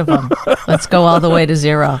get rid of them. Let's go all the way to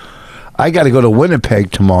 0. I got to go to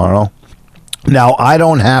Winnipeg tomorrow. Now, I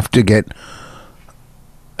don't have to get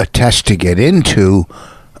a test to get into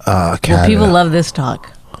Canada. Well, people love this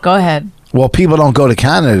talk. Go ahead. Well, people don't go to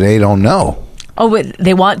Canada. They don't know. Oh, but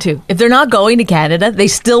they want to. If they're not going to Canada, they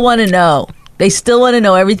still want to know. They still want to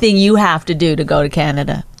know everything you have to do to go to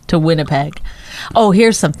Canada, to Winnipeg. Oh,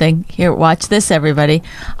 here's something. Here, watch this, everybody.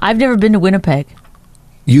 I've never been to Winnipeg.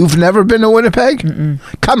 You've never been to Winnipeg? Mm-mm.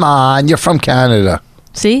 Come on, you're from Canada.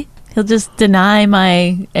 See? He'll just deny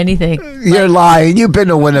my anything. You're lying. You've been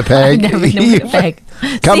to Winnipeg. I've never been to Winnipeg.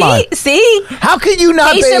 Come on. See? How can you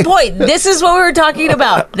not Case be? in point. This is what we were talking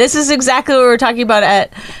about. This is exactly what we were talking about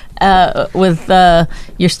with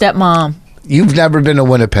your stepmom. You've never been to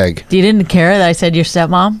Winnipeg. You didn't care that I said your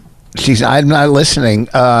stepmom? I'm not listening.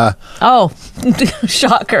 Oh,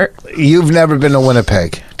 shocker. You've never been to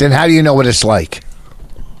Winnipeg. Then how do you know what it's like?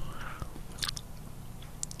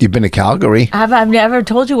 You've been to Calgary. I've never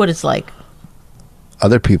told you what it's like.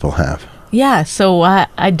 Other people have. Yeah, so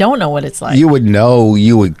I don't know what it's like. You would know.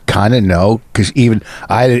 You would kind of know because even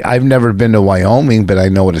I've never been to Wyoming, but I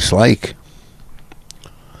know what it's like.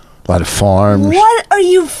 A lot of farms. What are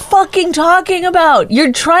you fucking talking about?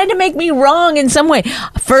 You're trying to make me wrong in some way.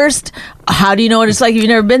 First, how do you know what it's like if you've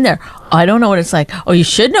never been there? I don't know what it's like. Oh, you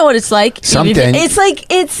should know what it's like. Something.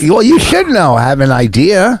 It's. Well, you should know. Have an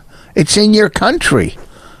idea. It's in your country.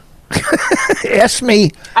 Ask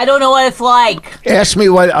me. I don't know what it's like. Ask me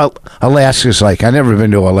what Alaska's like. I've never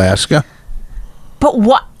been to Alaska. But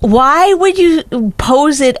why would you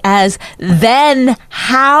pose it as, then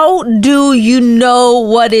how do you know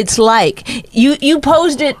what it's like? You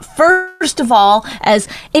posed it, first of all, as,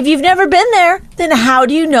 if you've never been there, then how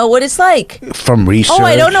do you know what it's like? From research. Oh,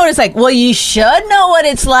 I don't know what it's like. Well, you should know what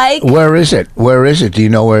it's like. Where is it? Where is it? Do you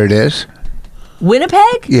know where it is?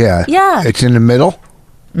 Winnipeg? Yeah. Yeah. It's in the middle?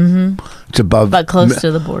 Mm-hmm. It's above. But close to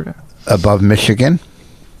the border. Above Michigan?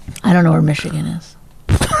 I don't know where Michigan is.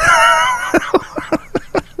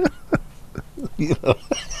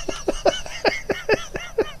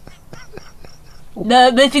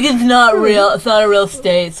 No, Michigan's not real. It's not a real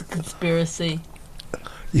state. It's a conspiracy.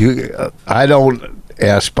 I don't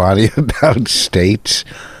ask Bonnie about states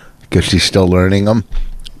because she's still learning them,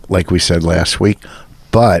 like we said last week.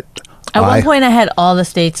 But at one point, I had all the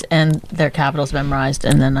states and their capitals memorized,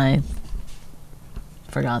 and then I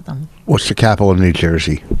forgot them. What's the capital of New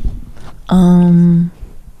Jersey?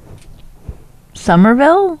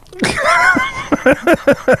 Somerville?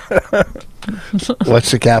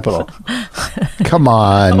 What's the capital? Come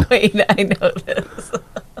on. Wait, I know this.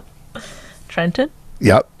 Trenton?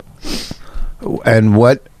 Yep. And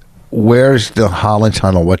where's the Holland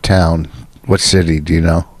Tunnel? What town? What city do you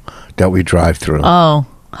know that we drive through? Oh,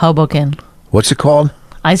 Hoboken. What's it called?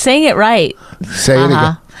 I'm saying it right. Say it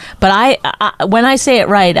again. But I when I say it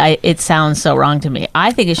right, it sounds so wrong to me.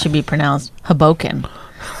 I think it should be pronounced Hoboken.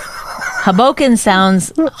 Hoboken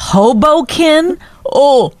sounds Hoboken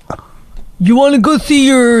Oh, you want to go see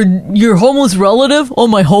your homeless relative? Oh,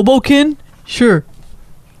 my Hoboken? Sure.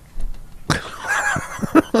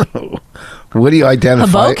 What do you identify?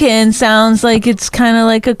 Hoboken sounds like it's kind of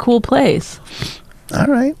like a cool place. All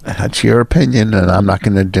right. That's your opinion, and I'm not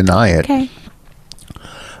going to deny it. Okay.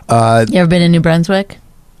 You ever been to New Brunswick?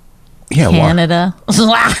 Yeah. Canada?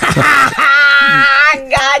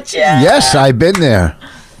 Gotcha. Yes, I've been there.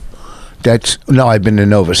 I've been to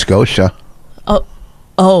Nova Scotia.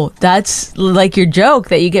 Oh, that's like your joke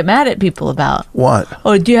that you get mad at people about. What?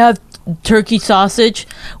 Oh, do you have turkey sausage?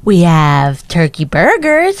 We have turkey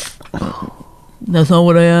burgers. That's not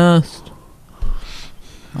what I asked.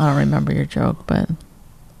 I don't remember your joke, but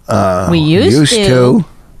we used to.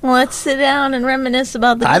 Well, let's sit down and reminisce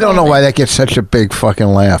about the. I don't know why that gets such a big fucking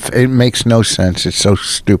laugh. It makes no sense. It's so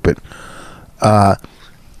stupid.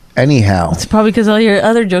 Anyhow, it's probably because all your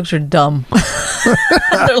other jokes are dumb.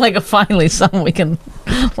 They're like finally something we can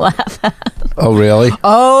laugh at. Oh, really?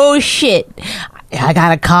 Oh, shit. I got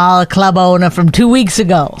to call a club owner from 2 weeks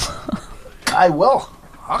ago. I will.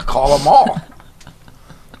 I'll call them all.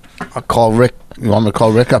 I'll call Rick. You want me to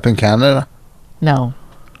call Rick up in Canada? No.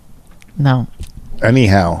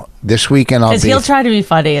 Anyhow, this weekend I'll be... Because he'll try to be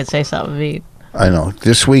funny and say something mean. I know.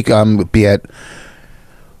 This week I'm be at...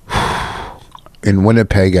 in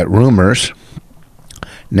Winnipeg at Rumors.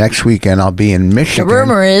 Next weekend I'll be in Michigan. The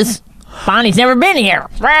rumor is Bonnie's never been here.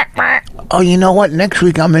 Oh, you know what? Next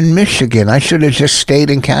week I'm in Michigan. I should have just stayed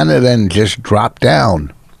in Canada and just dropped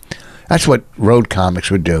down. That's what road comics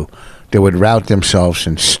would do. They would route themselves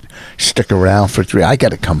and stick around for 3. I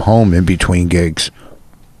got to come home in between gigs.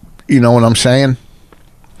 You know what I'm saying?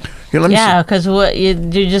 Here, yeah, because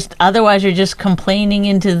otherwise you're just complaining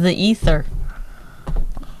into the ether.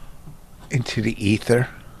 Into the ether?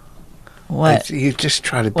 What? You just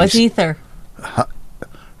try to be... What's ether?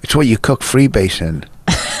 It's what you cook freebase in.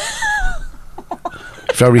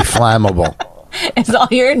 Very flammable. Is all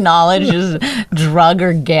your knowledge is drug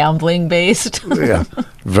or gambling based? Yeah,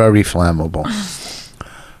 very flammable.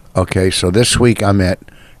 Okay, so this week I'm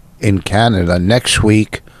in Canada. Next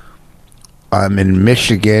week I'm in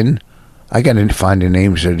Michigan. I got to find the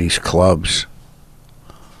names of these clubs.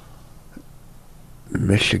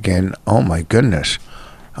 Michigan. Oh my goodness.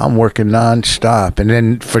 I'm working nonstop. And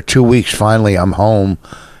then for 2 weeks, finally, I'm home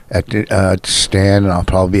at the stand, and I'll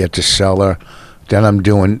probably be at the Cellar. Then I'm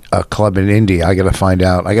doing a club in Indy. I got to find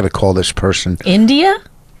out. I got to call this person. India?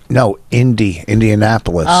 No,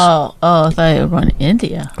 Indianapolis. Oh, I thought you were going to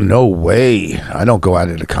India. No way. I don't go out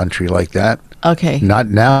of the country like that. Okay. Not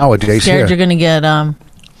nowadays. Scared you're going to get...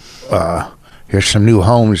 Here's some new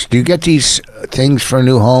homes. Do you get these things for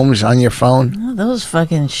new homes on your phone? Oh, those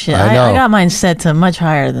fucking shit. I know. I got mine set to much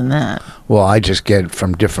higher than that. Well, I just get it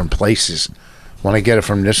from different places. When I get it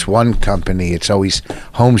from this one company, it's always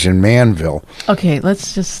homes in Manville. Okay,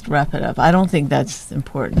 let's just wrap it up. I don't think that's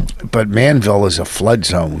important. But Manville is a flood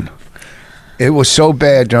zone. It was so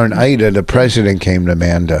bad during Ida, the president came to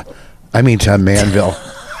Manville.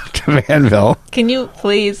 To Manville. Can you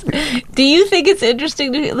please? Do you think it's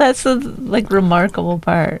interesting? That's the remarkable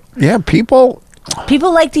part. Yeah, people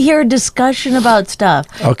like to hear a discussion about stuff.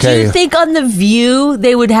 Okay. Do you think on The View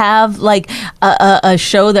they would have like a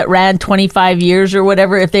show that ran 25 years or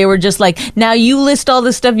whatever if they were just like, now you list all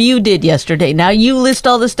the stuff you did yesterday. Now you list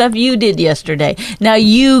all the stuff you did yesterday. Now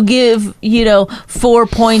you give 4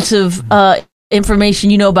 points of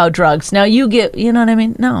information about drugs. Now you get, you know what I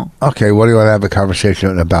mean? No. Okay, what do you want to have a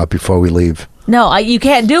conversation about before we leave? No, you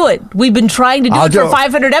can't do it. We've been trying to do it for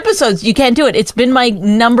 500 episodes. You can't do it. It's been my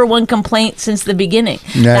number one complaint since the beginning.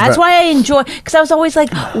 That's why I enjoy, because I was always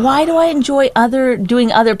like, why do I enjoy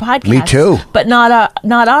doing other podcasts? Me too. But not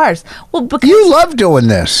ours. Well, because you love doing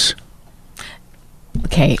this.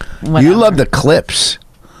 Okay. Whatever. You love the clips.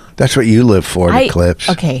 That's what you live for, the clips.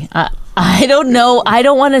 Okay. I don't know. I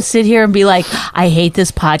don't want to sit here and be like, I hate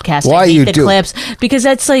this podcast. Why I hate you the do? Clips, because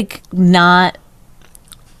that's like not.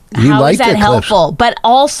 You How like is that the helpful? clips. But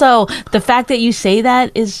also, the fact that you say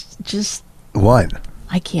that is just... What?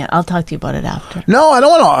 I can't. I'll talk to you about it after. No, I don't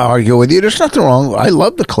want to argue with you. There's nothing wrong. I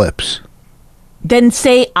love the clips. Then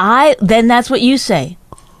then that's what you say.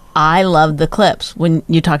 I love the clips when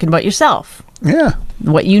you're talking about yourself. Yeah.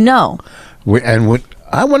 What you know.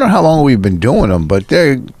 I wonder how long we've been doing them, but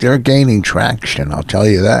they're gaining traction. I'll tell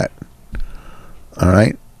you that. All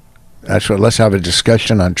right. Let's have a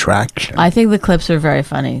discussion on traction. I think the clips are very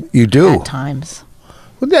funny. You do? At times.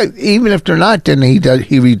 Well, even if they're not, then he'll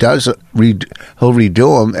redo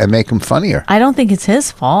them and make them funnier. I don't think it's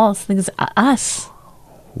his fault. I think it's us.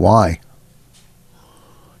 Why?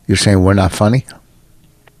 You're saying we're not funny?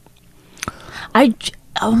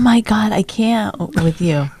 Oh my God, I can't with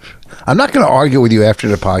you. I'm not going to argue with you after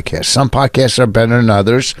the podcast. Some podcasts are better than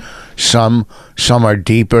others. Some are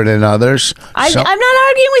deeper than others. I'm not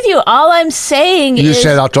arguing with you. All I'm saying is... You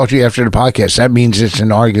said, I'll talk to you after the podcast. That means it's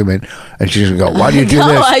an argument. And she's going to go, why do you do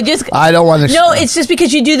this? I don't want to... No, it's just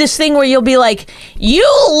because you do this thing where you'll be like, you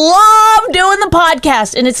love doing the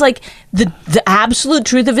podcast. And it's like, the absolute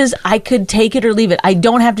truth of it is I could take it or leave it. I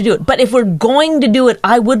don't have to do it. But if we're going to do it,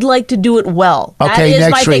 I would like to do it well. Okay, that is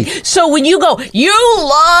next my week. thing. So when you go, you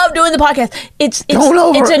love doing the podcast, it's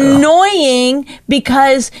annoying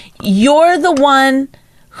because you're the one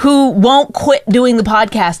who won't quit doing the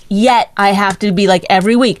podcast, yet I have to be like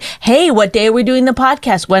every week, hey, what day are we doing the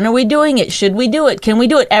podcast? When are we doing it? Should we do it? Can we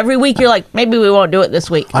do it? Every week you're like, maybe we won't do it this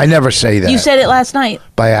week. I never say that. You said it last night.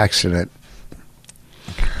 By accident.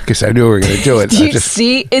 Because I knew we were going to do it. Do you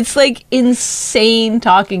see? It's like insane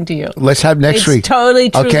talking to you. Let's have next week. It's totally,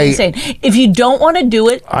 truly insane. If you don't want to do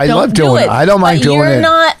it, I don't love do doing it. it. I don't mind doing it. You're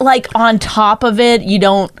not like on top of it. You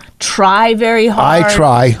don't try very hard. I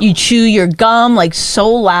try. You chew your gum like so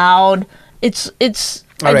loud. It's.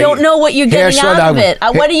 I right. don't know what you're getting out of it.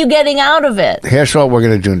 What are you getting out of it? Here's what we're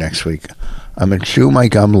going to do next week. I'm going to chew my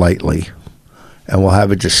gum lightly, and we'll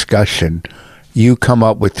have a discussion. You come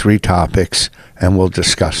up with 3 topics, and we'll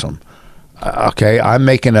discuss them. Okay, I'm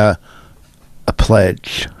making a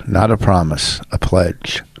pledge, not a promise, a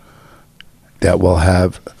pledge that we'll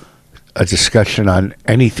have a discussion on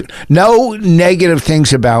anything. No negative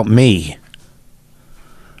things about me.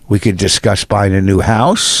 We could discuss buying a new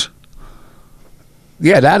house.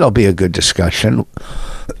 Yeah, that'll be a good discussion.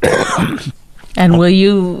 And will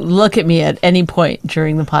you look at me at any point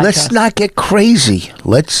during the podcast? Let's not get crazy.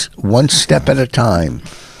 Let's one step at a time.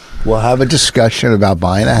 We'll have a discussion about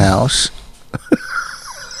buying a house.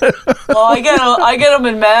 Well, I get them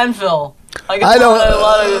in Manville. I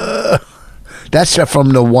don't. That's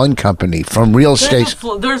from the one company, from real estate.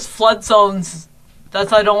 There's flood zones.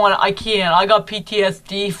 That's I don't want. I can't. I got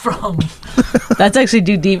PTSD from. That's actually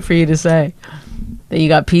too deep for you to say. That you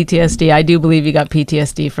got PTSD. I do believe you got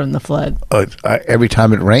PTSD from the flood. Every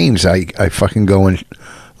time it rains, I fucking go and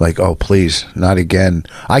like, oh please, not again.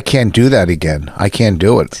 I can't do that again. I can't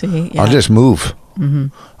do it. See, yeah. I'll just move. Mm-hmm.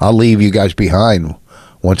 I'll leave you guys behind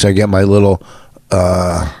once I get my little.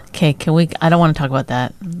 Okay, can we? I don't want to talk about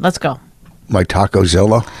that. Let's go. My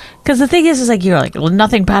Tacozilla. Because the thing is like you're like, well,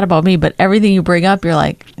 nothing bad about me, but everything you bring up, you're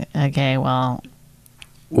like, okay, well.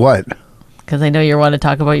 What? Because I know you want to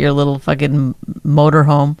talk about your little fucking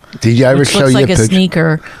motorhome. Did you ever show you looks like a picture?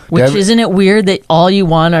 sneaker? Which isn't it weird that all you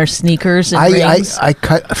want are sneakers and rings? I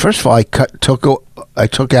cut. First of all, I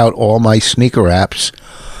took out all my sneaker apps.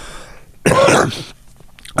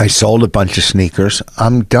 I sold a bunch of sneakers.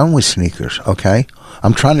 I'm done with sneakers. Okay,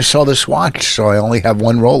 I'm trying to sell this watch, so I only have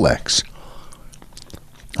one Rolex.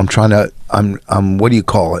 I'm what do you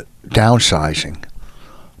call it? Downsizing.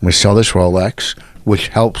 I'm gonna sell this Rolex, which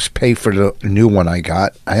helps pay for the new one I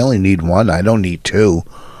got. I only need one. I don't need 2.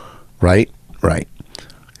 Right.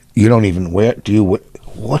 You don't even wear. Do you?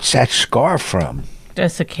 What's that scarf from?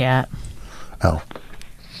 That's a cat. Oh.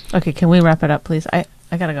 Okay, can we wrap it up, please? I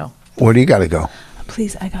gotta go. Where do you gotta go?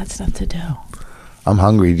 Please, I got stuff to do. I'm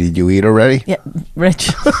hungry. Did you eat already? Yeah,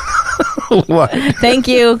 Rich. What? Thank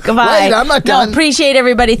you. Goodbye. Wait, I'm not done. No, appreciate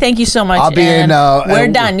everybody. Thank you so much. I'll be in. We're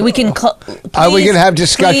done. We can. Are we going to have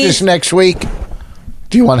discussions next week?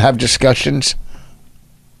 Do you want to have discussions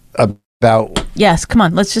about? Yes. Come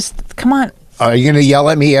on. Let's just. Come on. Are you going to yell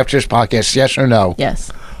at me after this podcast? Yes or no? Yes.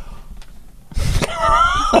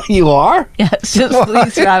 You are? Yes. Just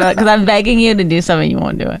please wrap it up because I'm begging you to do something. You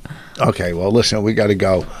won't do it. Okay. Well, listen. We got to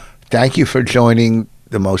go. Thank you for joining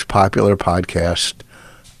the most popular podcast.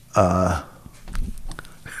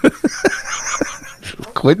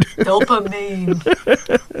 Quit. Dopamine.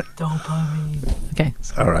 Okay.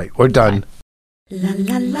 All right, we're done.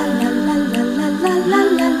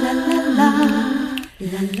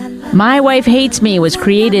 My Wife Hates Me was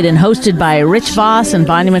created and hosted by Rich Voss and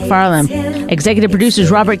Bonnie McFarlane. Executive producers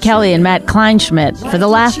Robert Kelly and Matt Kleinschmidt for the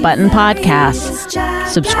Laugh Button podcast.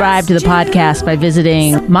 Subscribe to the podcast by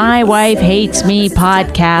visiting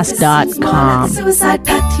mywifehatesmepodcast.com. Suicide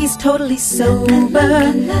pact, he's totally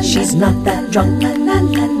sober. She's not that drunk.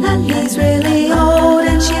 He's really old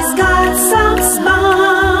and she's got some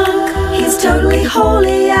spunk. He's totally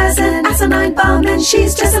holy as an asinine bomb, and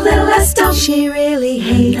she's just a little less dumb. She really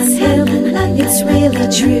hates him, it's really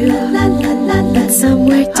true. But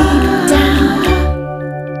somewhere deep down,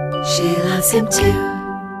 she loves him too.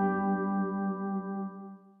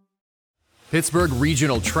 Pittsburgh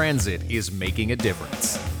Regional Transit is making a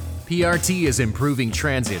difference. PRT is improving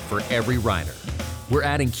transit for every rider. We're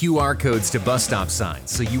adding QR codes to bus stop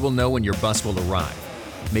signs so you will know when your bus will arrive,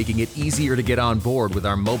 making it easier to get on board with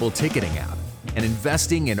our mobile ticketing app, and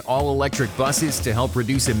investing in all-electric buses to help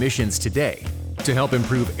reduce emissions today, to help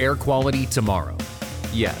improve air quality tomorrow.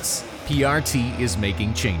 Yes, PRT is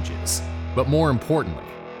making changes, but more importantly,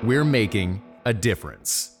 we're making a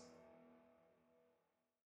difference.